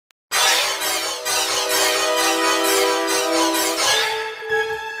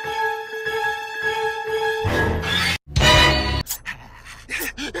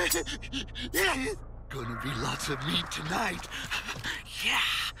Gonna be lots of meat tonight. Yeah,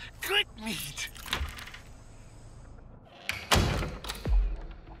 good meat.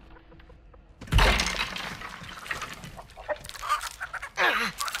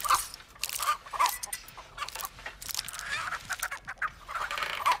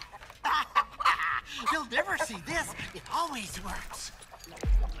 You'll never see this. It always works.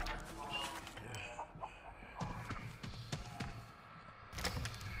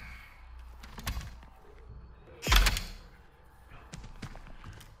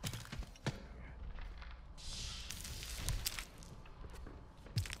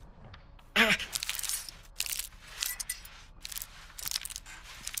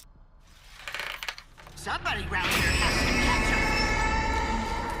 Somebody round here has to catch him.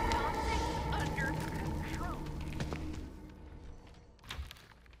 Under control.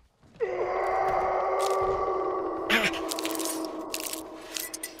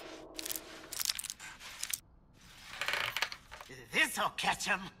 This'll catch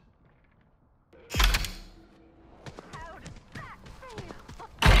him. How did that feel?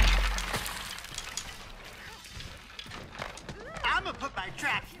 I'm gonna put my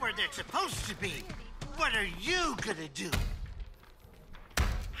traps where they're supposed to be. What are you gonna do?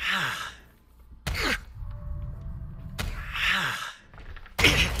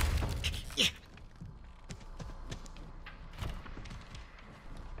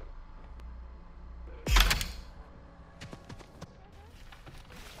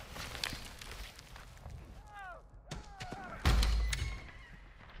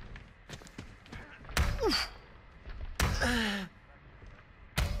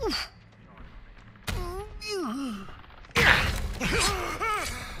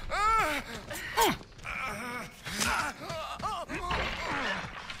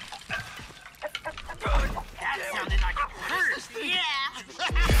 That sounded like it hurt. Yeah.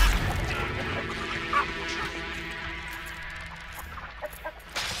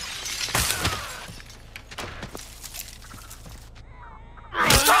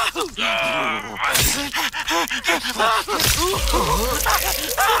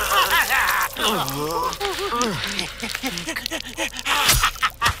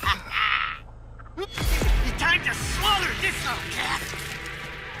 Time to slaughter this old cat.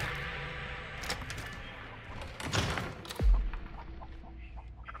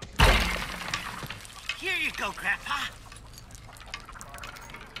 Here you go, Grandpa.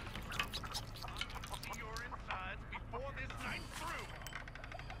 You're inside before this night's through.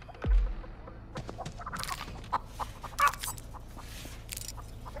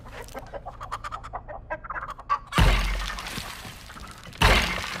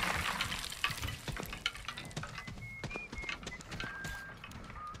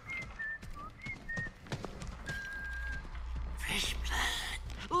 Fish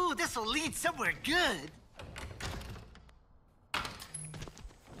blood. Ooh, this'll lead somewhere good.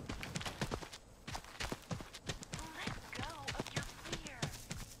 Let go of your fear.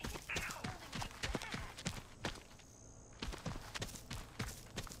 It's holding you back.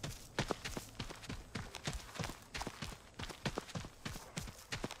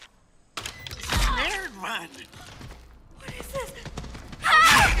 Snared one. What is this?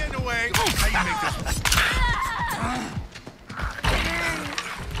 Get in the way. How you make this?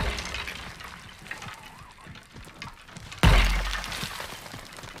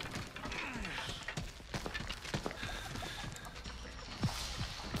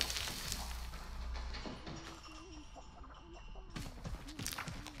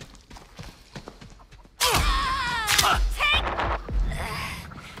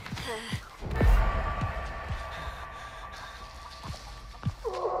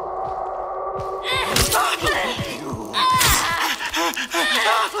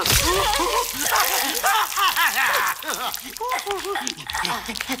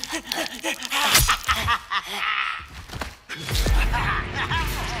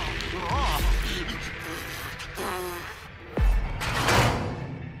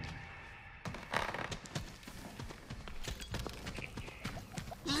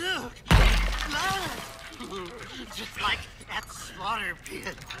 Look, blood. Just like that slaughter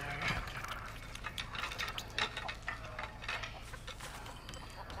pit.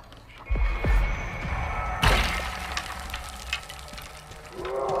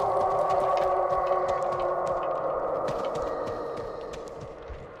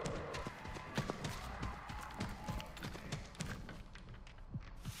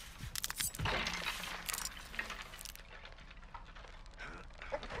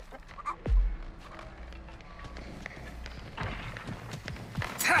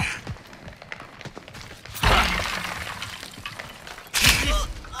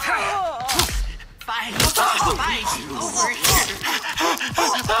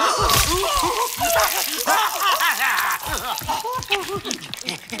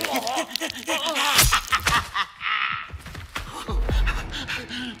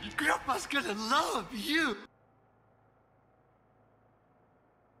 Grandpa's gonna love you.